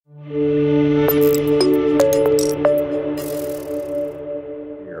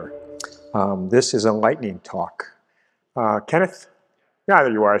This is a lightning talk. Kenneth? Yeah,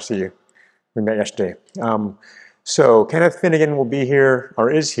 there you are. I see you. We met yesterday. So Kenneth Finnegan will be here, or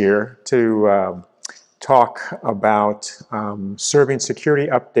is here, to talk about serving security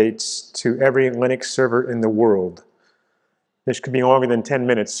updates to every Linux server in the world. This could be longer than 10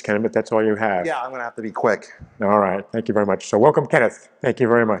 minutes, Kenneth, but that's all you have. Yeah, I'm going to have to be quick. All right. Thank you very much. So welcome, Kenneth. Thank you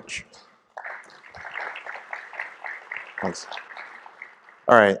very much. Thanks.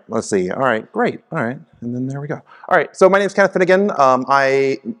 All right, let's see. All right, great. All right, and then there we go. All right, so my name is Kenneth Finnegan.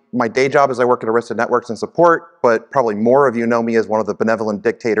 My day job is I work at Arista Networks and Support, but probably more of you know me as one of the benevolent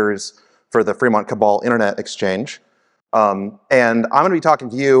dictators for the Fremont Cabal Internet Exchange. And I'm going to be talking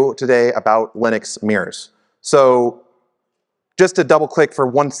to you today about Linux mirrors. So just to double click for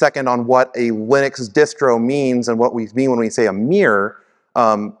 1 second on what a Linux distro means and what we mean when we say a mirror,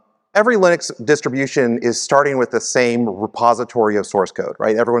 every Linux distribution is starting with the same repository of source code,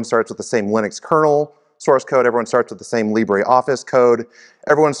 right? Everyone starts with the same Linux kernel source code. Everyone starts with the same LibreOffice code.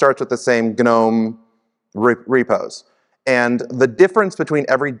 Everyone starts with the same GNOME repos. And the difference between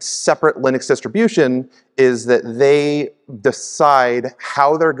every separate Linux distribution is that they decide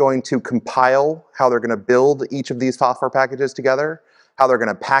how they're going to compile, how they're going to build each of these software packages together, how they're going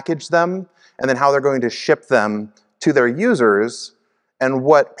to package them, and then how they're going to ship them to their users, and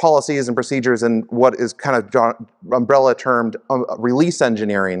what policies and procedures and what is kind of umbrella termed release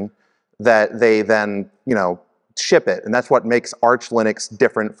engineering that they then, ship it. And that's what makes Arch Linux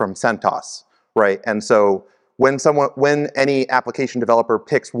different from CentOS, right? And so when any application developer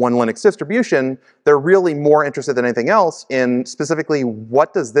picks one Linux distribution, they're really more interested than anything else in specifically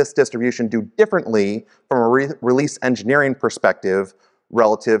what does this distribution do differently from a release engineering perspective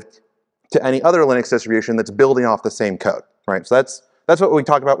relative to any other Linux distribution that's building off the same code, right? So that's what we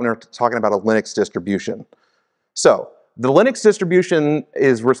talk about when we're talking about a Linux distribution. So the Linux distribution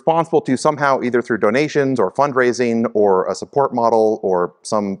is responsible to somehow, either through donations or fundraising or a support model or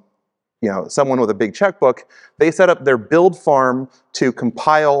someone with a big checkbook, they set up their build farm to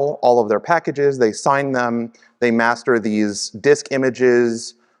compile all of their packages, they sign them, they master these disk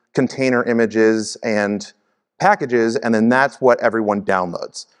images, container images, and packages, and then that's what everyone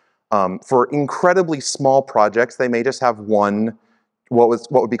downloads. For incredibly small projects, they may just have one what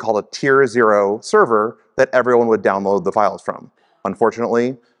would be called a tier 0 server that everyone would download the files from.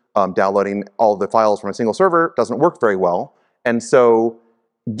 Unfortunately, downloading all of the files from a single server doesn't work very well. And so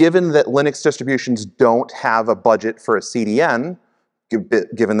given that Linux distributions don't have a budget for a CDN,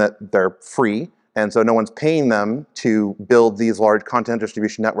 given that they're free, and so no one's paying them to build these large content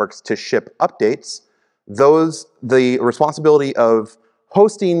distribution networks to ship updates, the responsibility of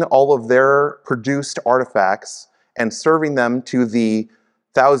hosting all of their produced artifacts and serving them to the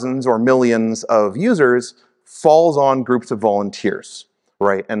thousands or millions of users falls on groups of volunteers,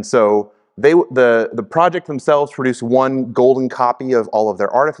 right? And so the project themselves produce one golden copy of all of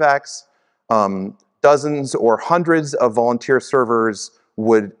their artifacts. Dozens or hundreds of volunteer servers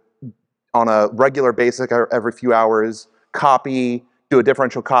would, on a regular basis, every few hours, do a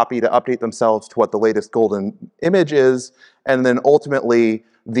differential copy to update themselves to what the latest golden image is, and then ultimately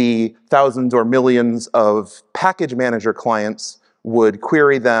the thousands or millions of package manager clients would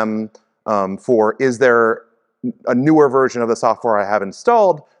query them for, is there a newer version of the software I have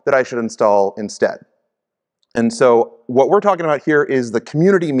installed that I should install instead? And so what we're talking about here is the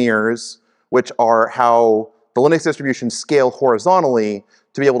community mirrors, which are how the Linux distributions scale horizontally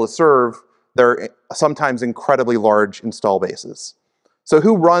to be able to serve their sometimes incredibly large install bases. So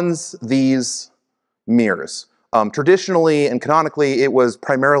who runs these mirrors? Traditionally and canonically, it was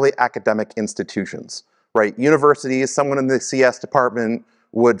primarily academic institutions, right? Universities, someone in the CS department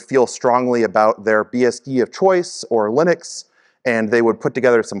would feel strongly about their BSD of choice or Linux, and they would put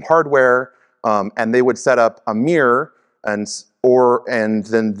together some hardware, and they would set up a mirror, and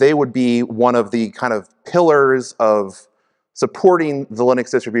then they would be one of the kind of pillars of supporting the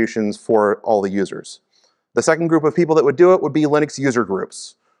Linux distributions for all the users. The second group of people that would do it would be Linux user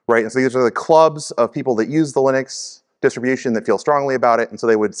groups, right? And so these are the clubs of people that use the Linux distribution that feel strongly about it, and so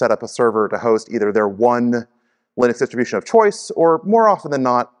they would set up a server to host either their one Linux distribution of choice, or more often than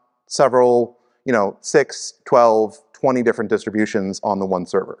not, several, 6, 12, 20 different distributions on the one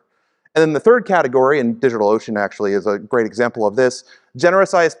server. And then the third category, and DigitalOcean actually is a great example of this,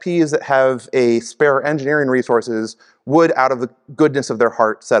 generous ISPs that have a spare engineering resources would, out of the goodness of their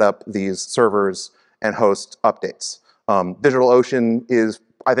heart, set up these servers and host updates. DigitalOcean is,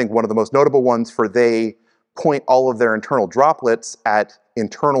 I think, one of the most notable ones, for they point all of their internal droplets at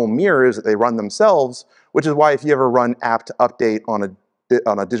internal mirrors that they run themselves, which is why if you ever run apt update on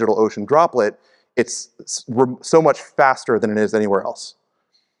a DigitalOcean droplet, it's so much faster than it is anywhere else.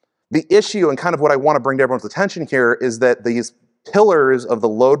 The issue, and kind of what I want to bring to everyone's attention here, is that these pillars of the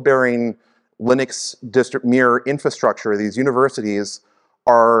load-bearing Linux mirror infrastructure, these universities,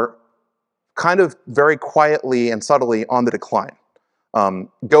 are kind of very quietly and subtly on the decline.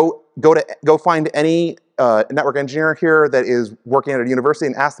 Go find any network engineer here that is working at a university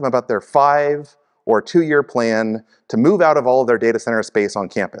and ask them about their 5 or 2-year plan to move out of all of their data center space on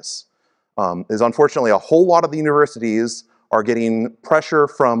campus. Is unfortunately a whole lot of the universities are getting pressure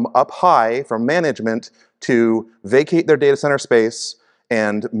from up high, from management, to vacate their data center space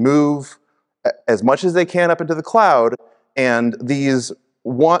and move as much as they can up into the cloud, and these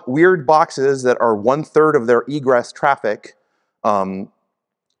weird boxes that are 1/3 of their egress traffic,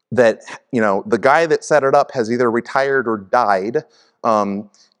 that, the guy that set it up has either retired or died,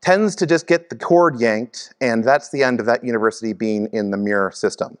 tends to just get the cord yanked, and that's the end of that university being in the mirror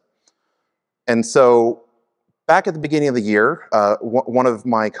system. And so back at the beginning of the year, one of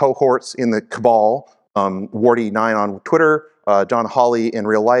my cohorts in the cabal, Wardy9 on Twitter, John Hawley in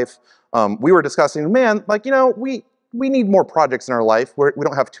real life, we were discussing, man, we need more projects in our life. We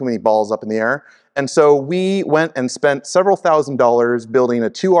don't have too many balls up in the air. And so we went and spent several $1,000s building a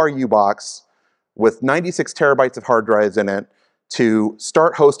 2RU box with 96 terabytes of hard drives in it to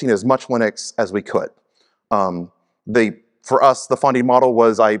start hosting as much Linux as we could. For us, the funding model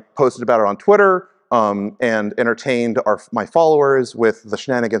was I posted about it on Twitter and entertained my followers with the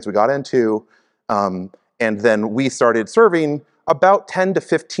shenanigans we got into. And then we started serving about 10 to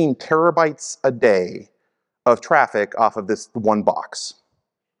 15 terabytes a day of traffic off of this one box.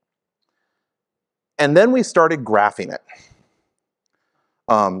 And then we started graphing it.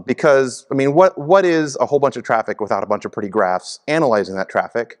 Because, what is a whole bunch of traffic without a bunch of pretty graphs analyzing that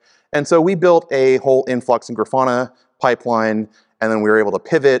traffic? And so we built a whole influx and Grafana pipeline, and then we were able to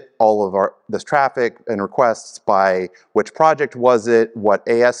pivot all of this traffic and requests by which project was it, what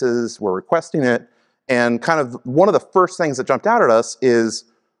ASs were requesting it, and kind of one of the first things that jumped out at us is,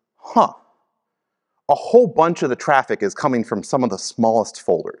 a whole bunch of the traffic is coming from some of the smallest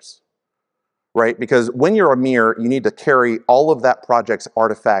folders, right? Because when you're a mirror, you need to carry all of that project's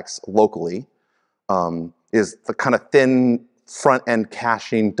artifacts locally. Is the kind of thin front-end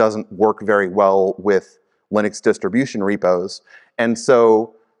caching doesn't work very well with Linux distribution repos. And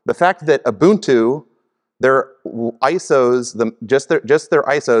so the fact that Ubuntu, their ISOs, just their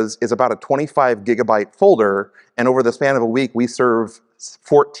ISOs is about a 25 gigabyte folder, and over the span of a week, we serve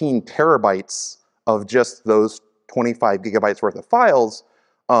 14 terabytes of just those 25 gigabytes worth of files,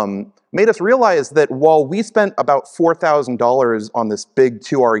 made us realize that while we spent about $4,000 on this big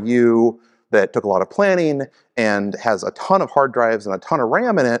 2RU that took a lot of planning and has a ton of hard drives and a ton of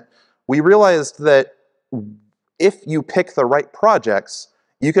RAM in it, we realized that if you pick the right projects,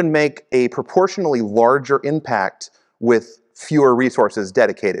 you can make a proportionally larger impact with fewer resources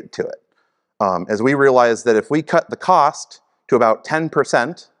dedicated to it. As we realized that if we cut the cost to about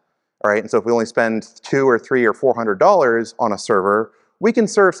 10%, all right, and so if we only spend $200 or $300 or $400 on a server, we can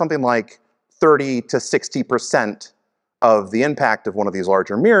serve something like 30 to 60% of the impact of one of these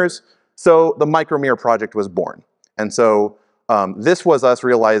larger mirrors. So the micro mirror project was born. And so this was us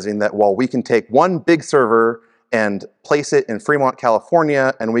realizing that while we can take one big server and place it in Fremont,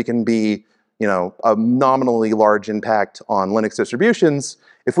 California, and we can be, a nominally large impact on Linux distributions,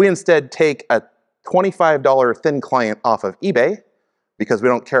 if we instead take a $25 thin client off of eBay, because we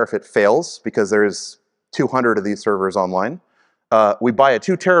don't care if it fails, because there's 200 of these servers online, we buy a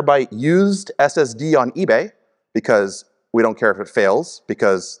 2 terabyte used SSD on eBay, because we don't care if it fails,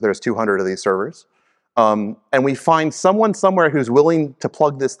 because there's 200 of these servers, and we find someone somewhere who's willing to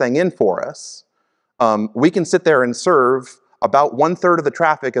plug this thing in for us, we can sit there and serve about 1/3 of the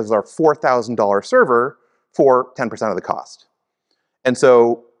traffic as our $4,000 server for 10% of the cost. And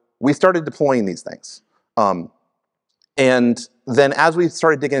so we started deploying these things. And then as we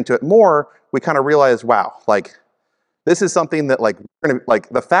started digging into it more, we kind of realized, wow, this is something that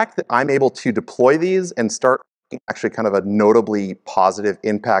the fact that I'm able to deploy these and start actually kind of a notably positive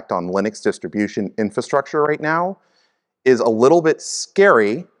impact on Linux distribution infrastructure right now is a little bit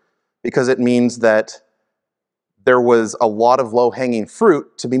scary, because it means that there was a lot of low-hanging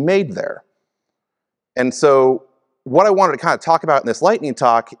fruit to be made there. And so what I wanted to kind of talk about in this lightning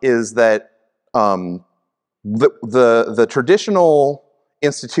talk is that the traditional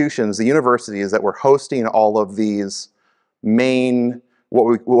institutions, the universities that were hosting all of these main, what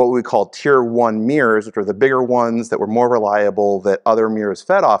we call tier 1 mirrors, which are the bigger ones that were more reliable, that other mirrors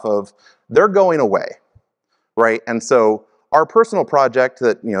fed off of, they're going away, right? And so our personal project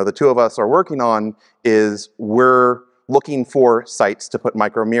that the two of us are working on is we're looking for sites to put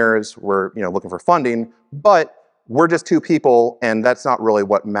micro mirrors. We're looking for funding, but we're just two people, and that's not really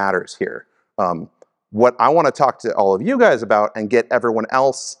what matters here. What I want to talk to all of you guys about and get everyone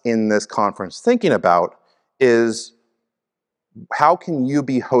else in this conference thinking about is how can you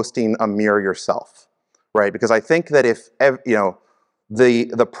be hosting a mirror yourself, right? Because I think that if, you know,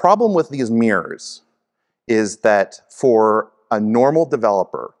 the problem with these mirrors is that for a normal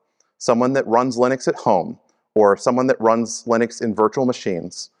developer, someone that runs Linux at home, or someone that runs Linux in virtual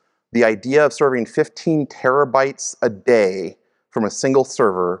machines, the idea of serving 15 terabytes a day from a single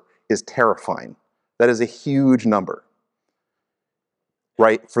server is terrifying. That is a huge number,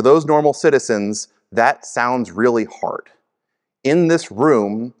 right? For those normal citizens, that sounds really hard. In this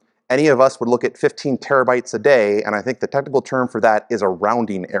room, any of us would look at 15 terabytes a day, and I think the technical term for that is a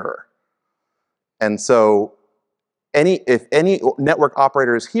rounding error. And so if any network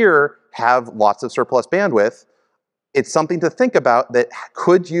operators here have lots of surplus bandwidth, it's something to think about that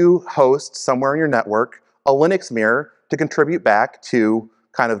could you host somewhere in your network a Linux mirror to contribute back to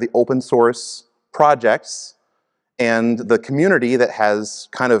kind of the open source projects and the community that has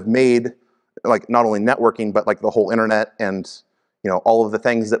kind of made like not only networking, but like the whole internet and you know all of the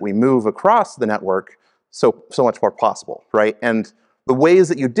things that we move across the network so much more possible, right? And the ways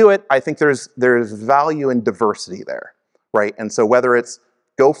that you do it, I think there's value in diversity there, right? And so whether it's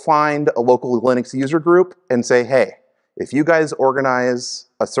go find a local Linux user group and say, hey, if you guys organize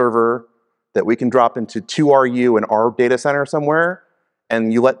a server that we can drop into 2RU in our data center somewhere,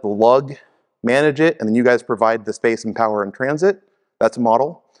 and you let the lug manage it, and then you guys provide the space and power and transit, that's a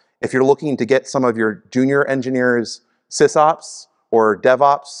model. If you're looking to get some of your junior engineers sysops or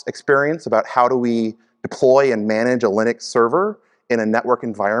DevOps experience about how do we deploy and manage a Linux server in a network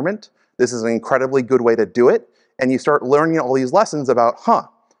environment, this is an incredibly good way to do it. And you start learning all these lessons about,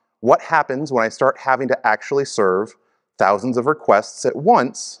 what happens when I start having to actually serve thousands of requests at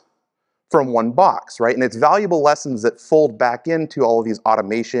once from one box, right? And it's valuable lessons that fold back into all of these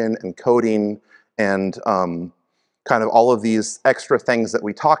automation and coding and kind of all of these extra things that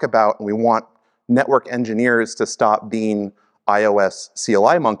we talk about, and we want network engineers to stop being iOS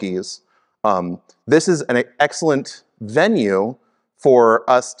CLI monkeys. This is an excellent venue for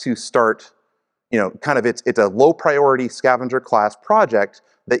us to start, you know, kind of it's a low priority scavenger class project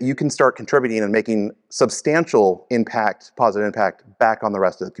that you can start contributing and making substantial impact, positive impact back on the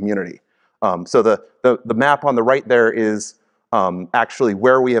rest of the community. So the map on the right there is actually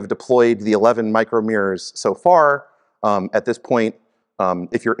where we have deployed the 11 micro mirrors so far. At this point,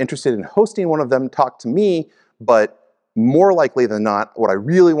 if you're interested in hosting one of them, talk to me, but more likely than not, what I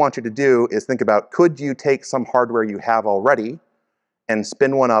really want you to do is think about, could you take some hardware you have already and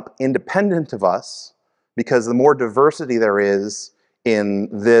spin one up independent of us? Because the more diversity there is in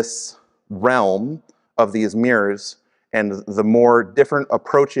this realm of these mirrors, and the more different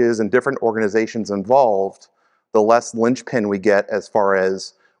approaches and different organizations involved, the less linchpin we get as far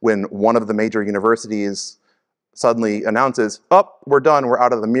as when one of the major universities suddenly announces, oh, we're done, we're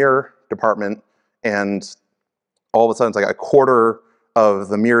out of the mirror department, and all of a sudden it's like a quarter of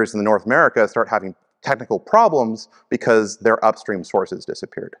the mirrors in North America start having technical problems because their upstream sources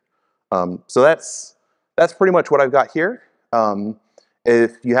disappeared. So that's pretty much what I've got here.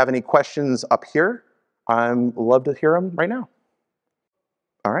 If you have any questions up here, I'd love to hear them right now.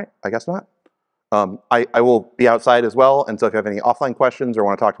 All right, I guess not. I will be outside as well, and so if you have any offline questions or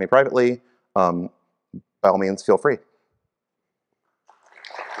want to talk to me privately, by all means, feel free.